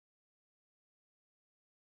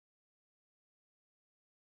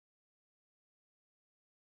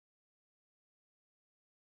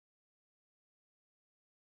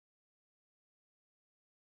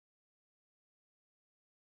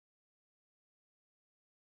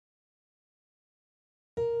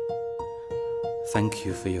Thank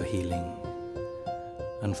you for your healing,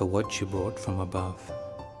 and for what you brought from above,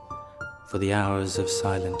 for the hours of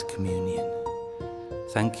silent communion.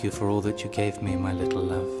 Thank you for all that you gave me, my little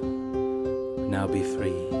love. Now be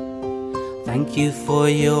free. Thank you for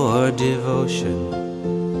your devotion.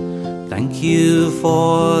 Thank you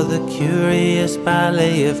for the curious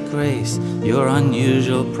ballet of grace your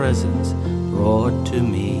unusual presence brought to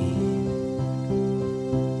me.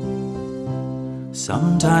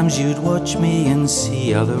 Sometimes you'd watch me and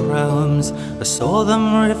see other realms. I saw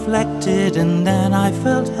them reflected and then I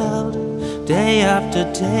felt held, day after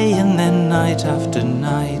day and then night after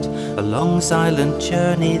night, a long silent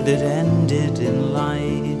journey that ended in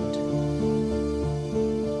light.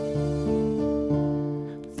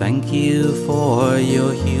 Thank you for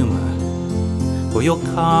your humor, for your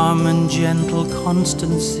calm and gentle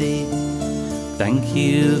constancy. Thank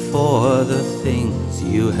you for the things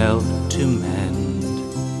you help to mend.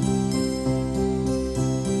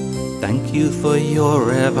 Thank you for your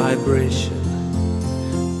rare vibration.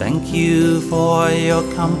 Thank you for your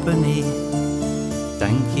company.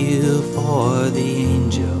 Thank you for the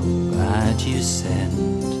angel that you sent.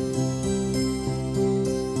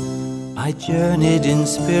 I journeyed in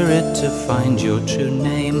spirit to find your true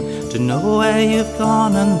name, to know where you've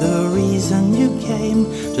gone and the reason you came,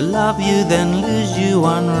 to love you then lose you,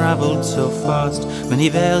 unraveled so fast. Many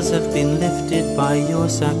veils have been lifted by your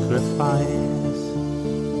sacrifice.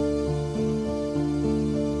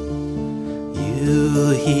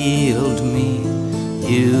 You healed me,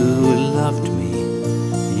 you loved me,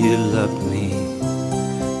 you loved me.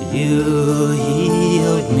 You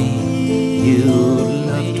healed me, you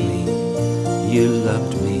loved me, you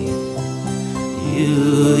loved me.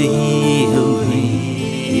 You healed me,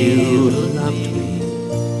 you loved me,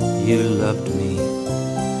 you loved me.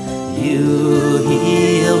 You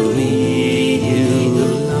healed me, you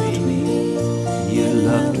loved me, you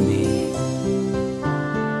loved me.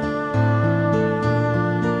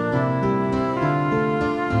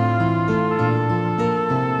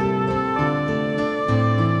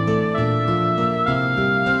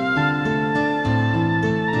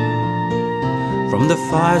 From the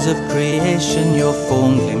fires of creation your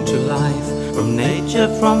form came to life, from nature,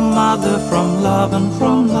 from mother, from love and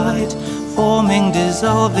from light, forming,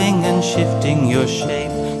 dissolving and shifting your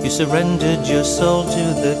shape. You surrendered your soul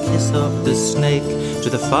to the kiss of the snake. To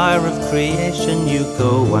the fire of creation you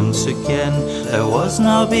go once again. There was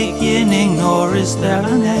no beginning, nor is there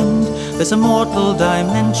an end. There's a mortal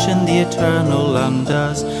dimension the eternal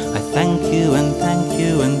undoes. I thank you and thank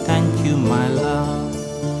you and thank you, my love.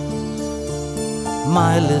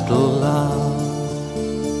 My little love,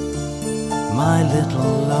 my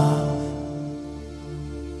little love.